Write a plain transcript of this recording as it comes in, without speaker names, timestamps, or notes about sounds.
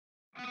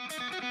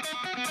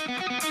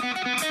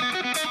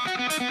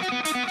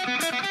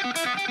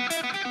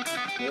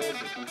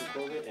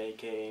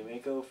aka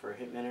MAKO for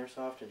Hitman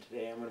Airsoft, and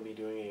today I'm going to be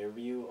doing a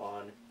review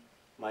on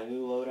my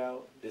new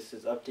loadout. This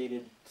is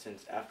updated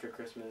since after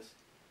Christmas.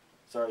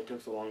 Sorry it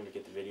took so long to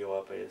get the video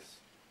up. I just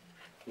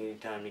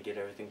needed time to get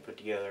everything put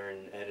together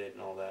and edit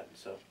and all that.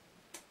 So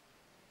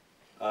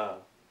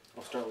I'll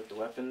start with the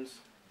weapons,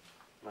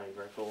 my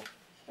rifle,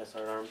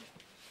 sidearm,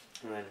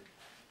 and then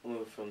we'll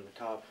move from the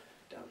top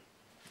down.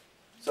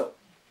 So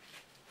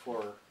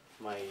for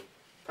my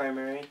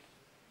primary,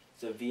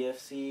 it's a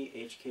VFC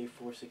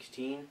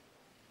HK416.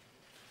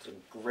 It's a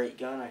great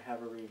gun. I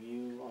have a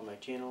review on my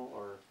channel,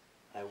 or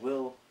I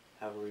will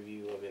have a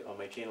review of it on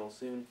my channel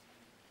soon.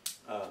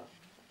 I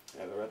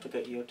have a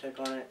replica EOTech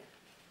on it,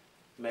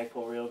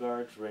 Magpul rail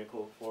guards,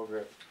 Magpul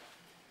foregrip,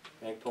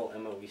 Magpul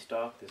MOV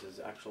stock. This is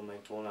actual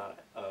Magpul, not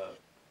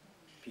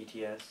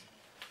PTS.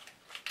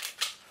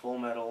 Full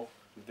metal,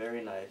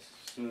 very nice,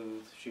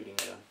 smooth shooting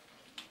gun.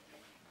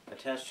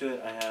 Attached to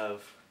it, I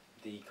have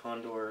the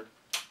Condor.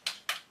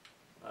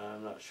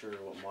 I'm not sure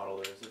what model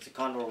it is. It's a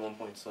Condor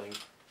 1-point sling,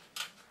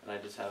 and I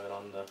just have it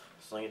on the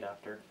sling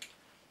adapter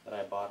that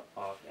I bought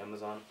off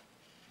Amazon.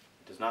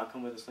 It does not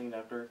come with a sling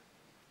adapter.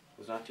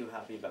 Was not too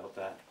happy about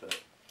that, but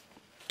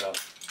about,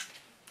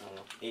 I don't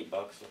know,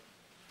 $8,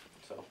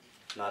 so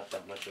not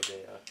that much of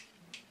a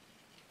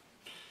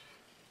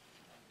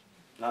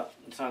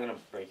it's not gonna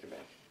break your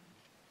bank.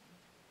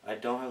 I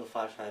don't have the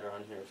flash hider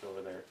on here. It's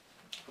over there.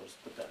 I'll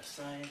just put that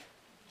aside.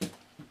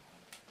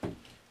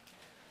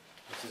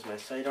 This is my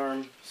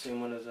sidearm, same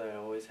one as I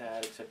always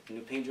had, except the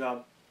new paint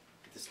job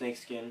with the snake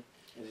skin.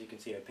 As you can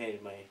see, I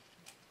painted my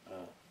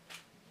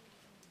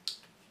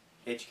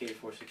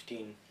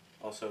HK416.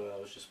 Also, that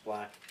was just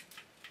black.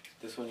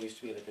 This one used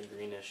to be like a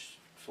greenish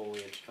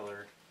foliage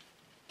color.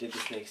 Did the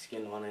snake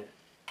skin on it.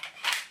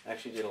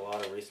 Actually did a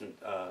lot of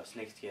recent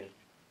snake skin,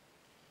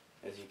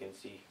 as you can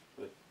see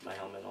with my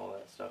helmet and all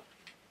that stuff.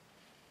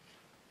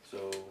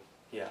 So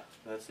yeah,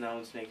 that's now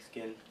in snake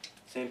skin.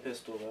 Same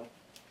pistol though.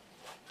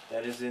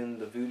 That is in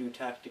the Voodoo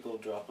Tactical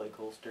drop leg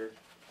holster.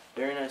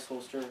 Very nice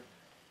holster.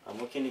 I'm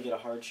looking to get a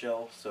hard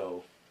shell,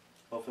 so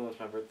hopefully once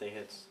my birthday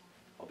hits,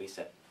 I'll be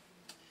set.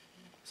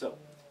 So,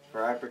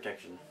 for eye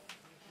protection,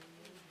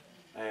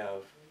 I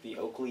have the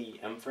Oakley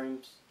M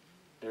frames.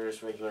 They're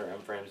just regular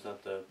M frames,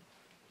 not the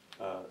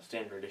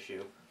standard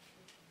issue.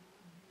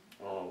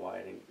 I don't know why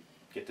I didn't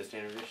get the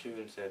standard issue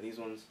instead of these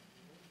ones,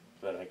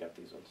 but I got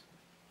these ones.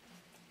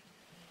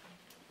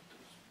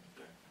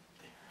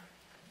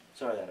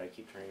 Sorry that I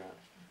keep turning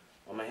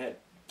on my head.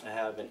 I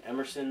have an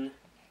Emerson,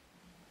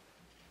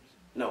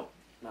 no,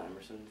 not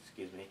Emerson,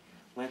 excuse me,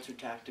 Lancer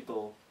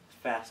Tactical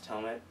fast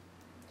helmet,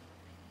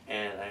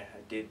 and I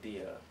did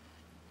the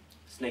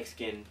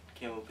snakeskin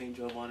camo paint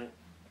job on it.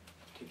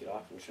 Take it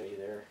off and show you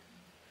there.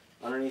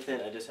 Underneath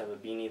it, I just have a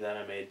beanie that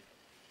I made.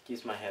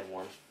 Keeps my head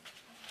warm.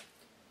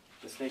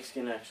 The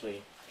snakeskin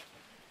actually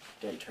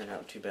didn't turn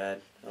out too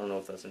bad. I don't know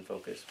if that's in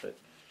focus, but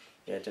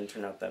yeah, it didn't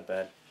turn out that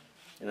bad.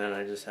 And then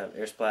I just have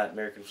Airsplat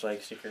American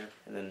flag sticker,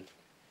 and then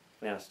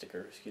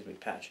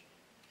patch,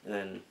 and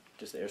then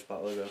just the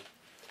Airsplat logo.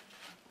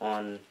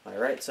 On my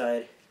right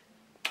side,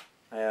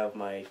 I have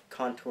my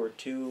Contour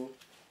 2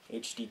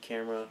 HD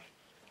camera.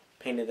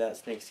 Painted that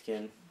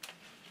snakeskin.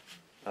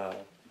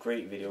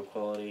 Great video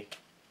quality.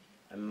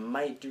 I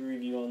might do a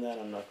review on that.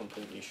 I'm not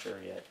completely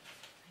sure yet,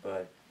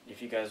 but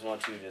if you guys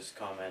want to, just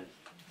comment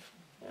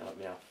and let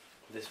me know.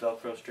 This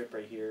Velcro strip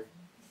right here,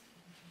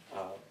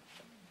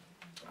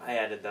 I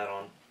added that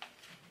on,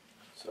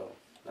 so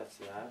that's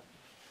that.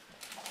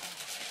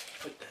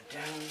 Put that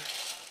down.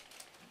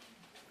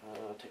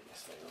 I'll take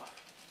this thing off,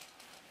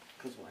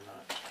 because why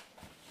not?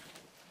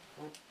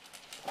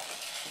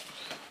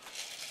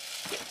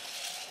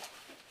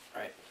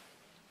 Alright.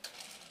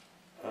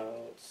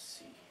 Let's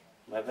see.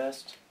 My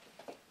vest,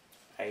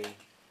 I'm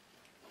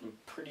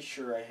pretty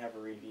sure I have a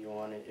review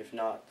on it. If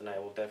not, then I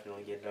will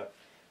definitely get it up.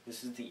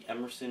 This is the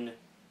Emerson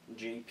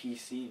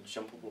JPC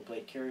Jumpable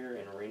Plate Carrier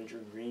in Ranger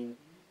Green.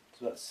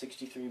 It's about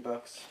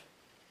 $63.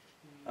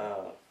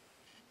 I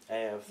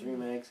have 3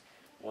 mags,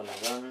 one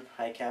run,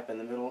 high cap in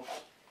the middle,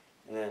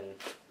 and then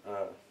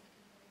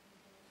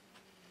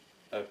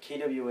a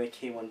KWA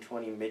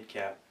K120 mid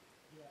cap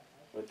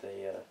with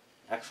a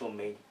actual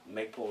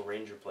Magpul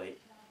Ranger plate.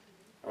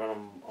 I run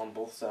them on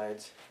both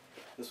sides.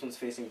 This one's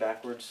facing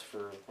backwards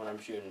for when I'm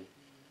shooting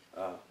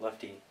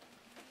lefty.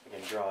 I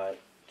can draw it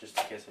just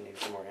in case I need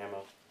some more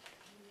ammo.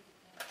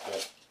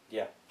 But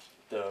yeah,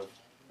 the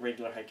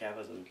regular high cap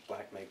has a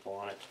black Magpul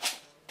on it.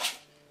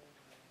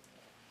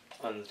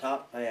 On the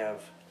top, I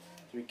have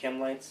 3 chem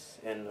lights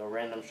and a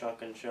random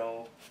shotgun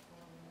shell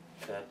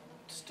that's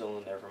still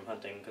in there from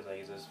hunting, because I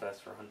use this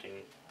vest for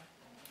hunting.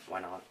 Why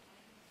not?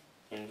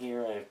 In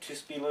here, I have 2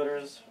 speed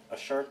loaders, a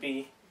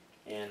Sharpie,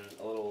 and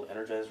a little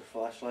Energizer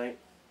flashlight.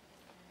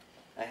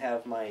 I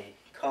have my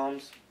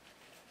comms.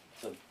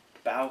 It's a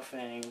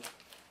Baofeng.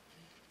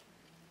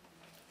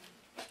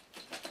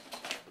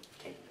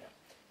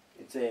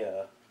 It's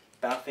a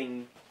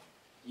Baofeng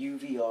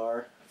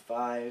UVR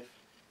 5.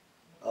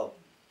 Oh,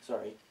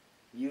 sorry,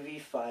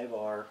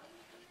 UV5R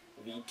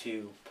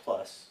V2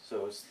 Plus.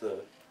 So it's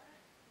the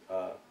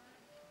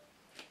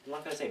I'm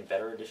not going to say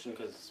better edition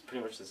because it's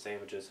pretty much the same,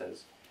 it just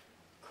has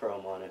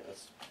chrome on it.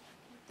 That's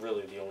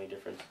really the only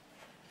difference.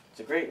 It's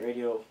a great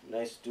radio,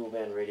 nice dual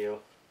band radio,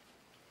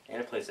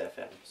 and it plays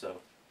FM, so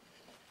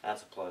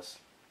that's a plus.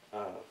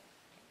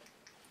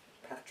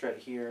 Patch right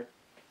here.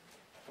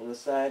 On the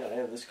side I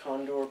have this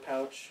Condor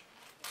pouch.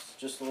 It's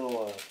just a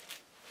little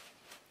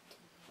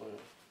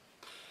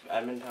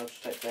admin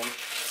pouch type thing.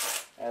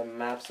 I have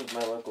maps of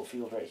my local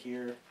field right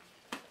here.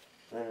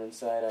 And then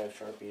inside I have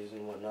Sharpies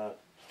and whatnot,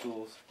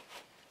 tools.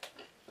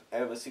 I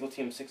have a single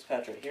team 6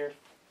 patch right here.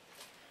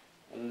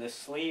 On this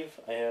sleeve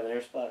I have an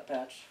air spot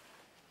patch.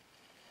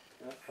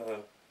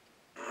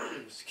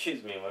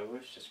 Excuse me, my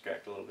voice just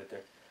cracked a little bit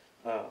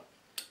there.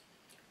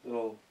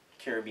 Little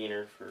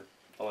carabiner for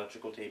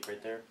electrical tape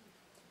right there.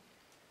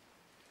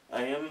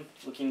 I am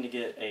looking to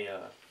get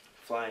a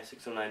Fly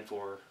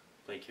 6094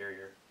 plate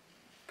carrier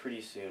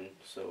pretty soon,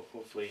 so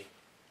hopefully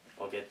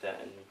I'll get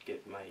that and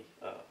get my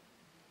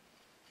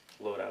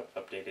loadout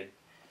updated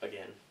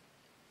again.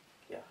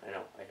 Yeah, I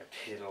know, I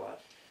updated a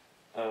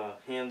lot.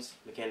 Hands,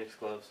 mechanics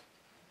gloves.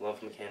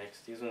 Love mechanics.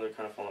 These ones are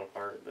kind of falling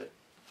apart, but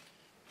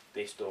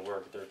they still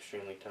work. They're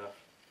extremely tough.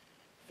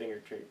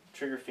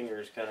 Trigger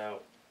finger is cut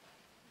out.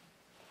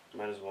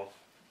 Might as well.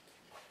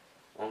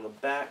 On the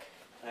back,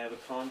 I have a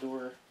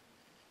Condor.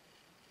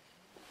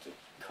 It's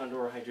a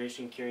Condor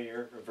hydration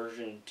carrier,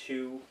 version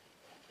 2,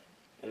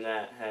 and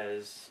that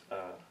has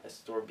I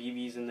store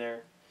BBs in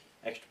there,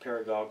 extra pair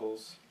of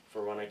goggles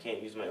for when I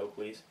can't use my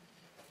Oakleys,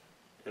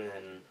 and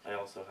then I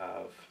also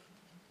have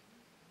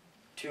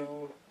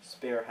 2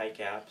 spare high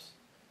caps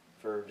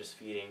for just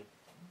feeding,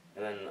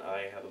 and then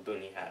I have a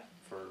boonie hat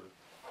for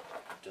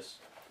just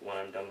when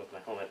I'm done with my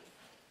helmet.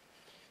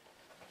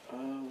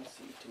 Let's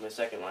see, to my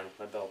second line,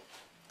 my belt.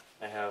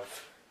 I have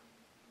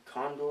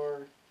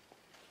Condor,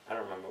 I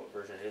don't remember what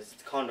version it is,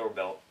 it's a Condor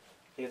belt.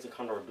 I think it's a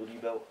Condor booty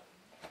belt.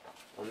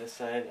 On this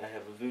side I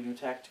have a Voodoo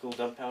Tactical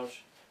dump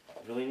pouch. I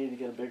really need to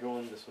get a bigger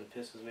one. This one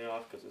pisses me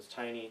off because it's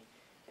tiny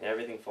and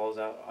everything falls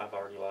out. I've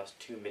already lost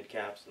 2 mid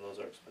caps and those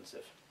are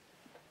expensive.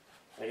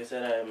 Like I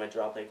said, I have my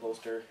drop leg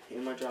holster.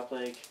 In my drop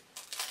leg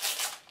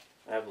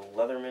I have a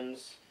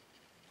Leatherman's,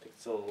 I think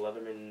it's a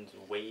Leatherman's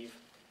Wave,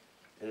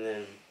 and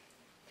then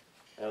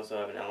I also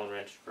have an Allen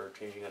wrench for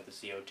changing out the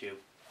CO2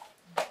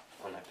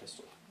 on that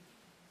pistol.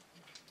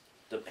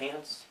 The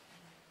pants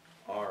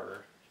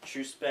are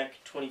True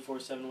Spec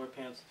 24/7 wear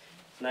pants.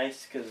 It's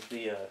nice because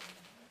the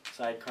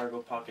side cargo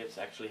pockets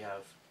actually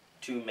have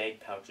 2 mag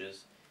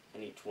pouches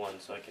in each one,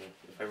 so I can,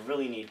 if I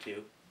really need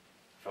to,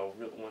 if I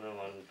want to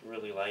run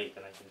really light,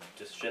 then I can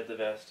just shed the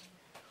vest,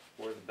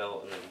 wear the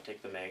belt, and then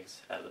take the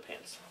mags out of the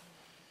pants.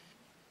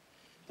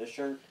 The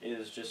shirt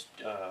is just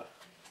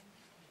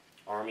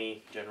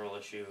Army General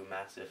Issue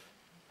Massive.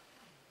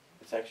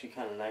 It's actually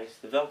kind of nice.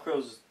 The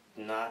Velcro's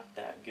not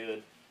that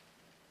good,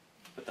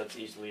 but that's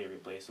easily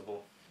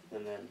replaceable.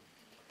 And then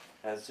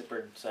has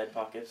zippered side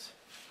pockets.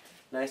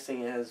 Nice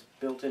thing, it has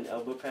built-in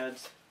elbow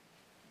pads,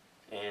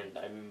 and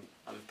I'm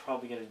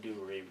probably gonna do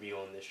a review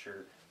on this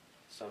shirt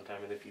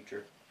sometime in the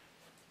future.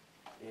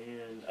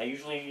 And I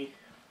usually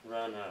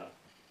run a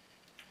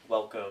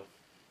Welco,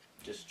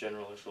 just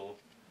general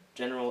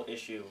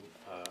issue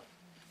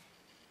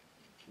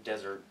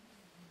desert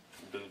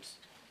boots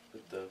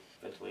with the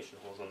ventilation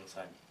holes on the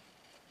side.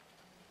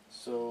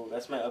 So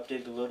that's my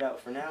updated loadout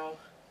for now.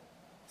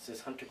 This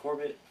is Hunter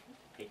Corbett,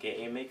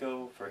 aka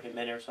MAKO, for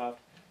Hitman Airsoft,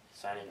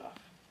 signing off.